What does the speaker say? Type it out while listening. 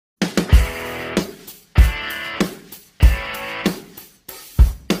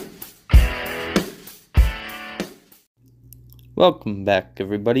Welcome back,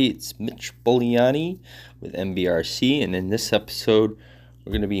 everybody. It's Mitch Bulliani with MBRC, and in this episode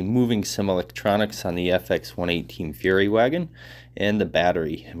we're going to be moving some electronics on the FX118 Fury Wagon and the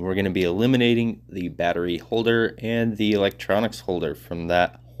battery, and we're going to be eliminating the battery holder and the electronics holder from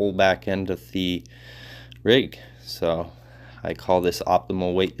that whole back end of the rig. So I call this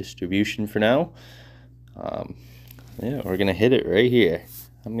optimal weight distribution for now. Yeah, we're going to hit it right here.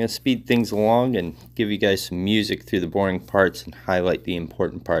 I'm going to speed things along and give you guys some music through the boring parts and highlight the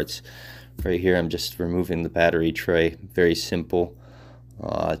important parts. Right here I'm just removing the battery tray. Very simple.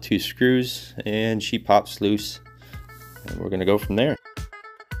 2 screws and she pops loose, and we're going to go from there.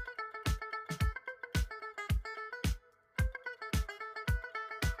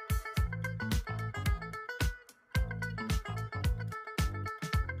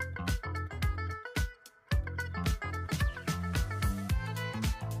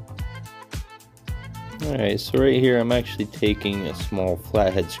 Alright, so right here I'm actually taking a small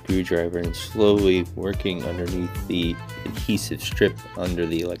flathead screwdriver and slowly working underneath the adhesive strip under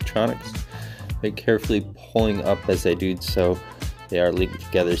the electronics. Very carefully pulling up as I do so. They are linked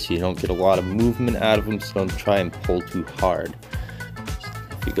together so you don't get a lot of movement out of them, so don't try and pull too hard.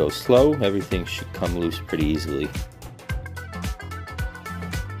 If you go slow, everything should come loose pretty easily.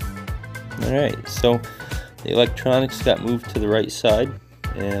 Alright, so the electronics got moved to the right side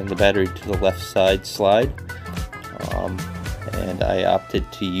and the battery to the left side slide, and I opted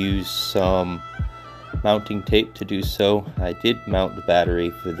to use some mounting tape to do so. I did mount the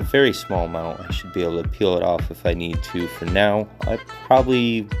battery with a very small amount. I should be able to peel it off if I need to. For now, I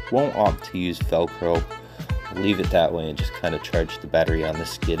probably won't opt to use Velcro. I'll leave it that way and just kind of charge the battery on the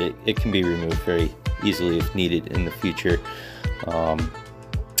skid. It can be removed very easily if needed in the future,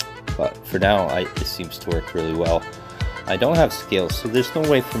 but for now it seems to work really well. I don't have scales, so there's no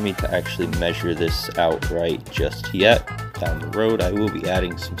way for me to actually measure this out right just yet. Down the road I will be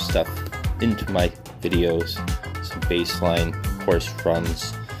adding some stuff into my videos, some baseline course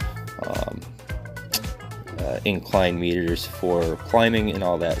runs, incline meters for climbing and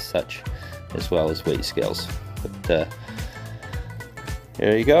all that such, as well as weight scales. But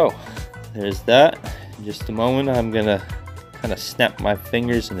there you go, there's that. In just a moment I'm gonna kind of snap my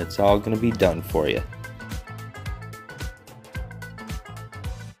fingers and it's all gonna be done for you.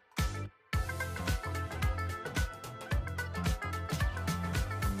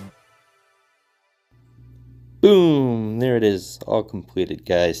 Boom! There it is, all completed,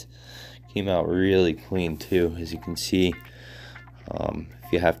 guys. Came out really clean too, as you can see.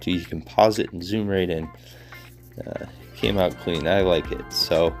 If you have to, you can pause it and zoom right in. Came out clean. I like it.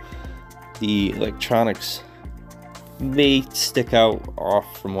 So the electronics may stick out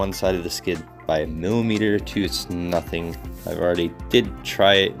off from one side of the skid by a millimeter or two. It's nothing. I've already did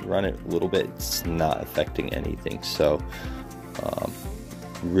try it, run it a little bit. It's not affecting anything. So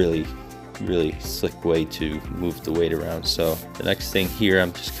really slick way to move the weight around. So the next thing here,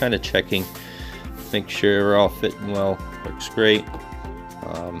 I'm just kind of checking, make sure we're all fitting well. Looks great.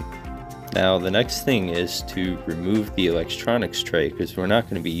 Now the next thing is to remove the electronics tray, because we're not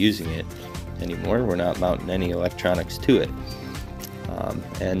going to be using it anymore. We're not mounting any electronics to it.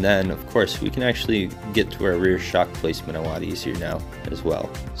 And then of course we can actually get to our rear shock placement a lot easier now as well.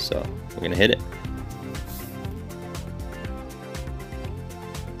 So we're going to hit it.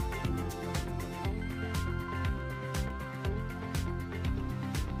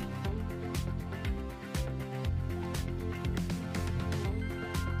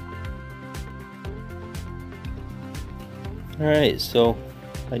 Alright, so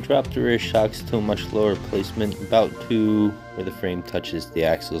I dropped the rear shocks to a much lower placement, about to where the frame touches the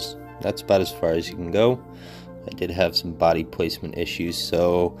axles. That's about as far as you can go. I did have some body placement issues,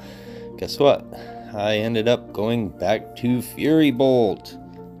 so guess what? I ended up going back to Fury Bolt.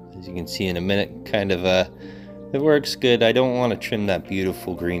 As you can see in a minute, kind of it works good. I don't want to trim that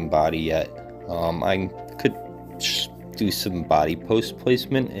beautiful green body yet. I could do some body post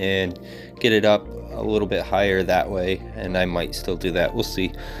placement and get it up a little bit higher that way, and I might still do that. We'll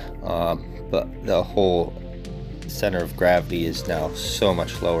see. But the whole center of gravity is now so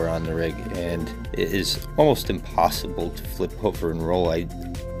much lower on the rig, and it is almost impossible to flip over and roll. I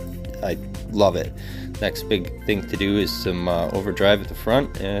love it. Next big thing to do is some overdrive at the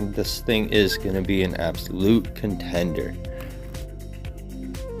front, and this thing is going to be an absolute contender.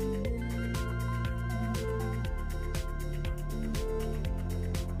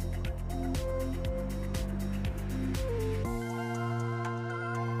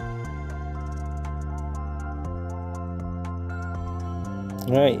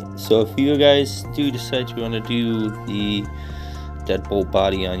 Alright, so if you guys do decide you want to do the deadbolt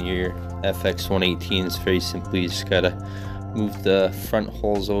body on your FX118, it's very simply, you just gotta move the front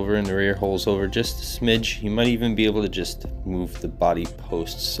holes over and the rear holes over just a smidge. You might even be able to just move the body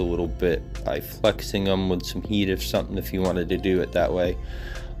posts a little bit by flexing them with some heat or something if you wanted to do it that way.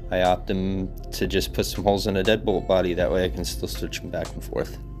 I opt them to just put some holes in a deadbolt body, that way I can still switch them back and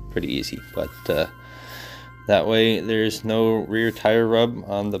forth. Pretty easy, but that way there's no rear tire rub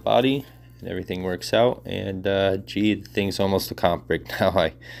on the body and everything works out. And gee, the thing's almost a comp brake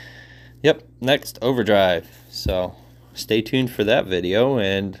now. Yep, next, overdrive. So stay tuned for that video,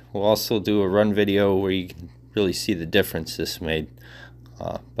 and we'll also do a run video where you can really see the difference this made.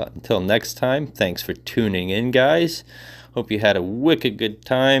 But until next time, thanks for tuning in, guys. Hope you had a wicked good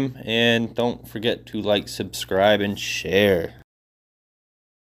time, and don't forget to like, subscribe, and share.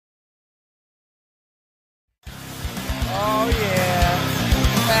 Oh yeah.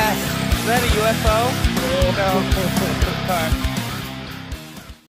 Is that a UFO? No. Car.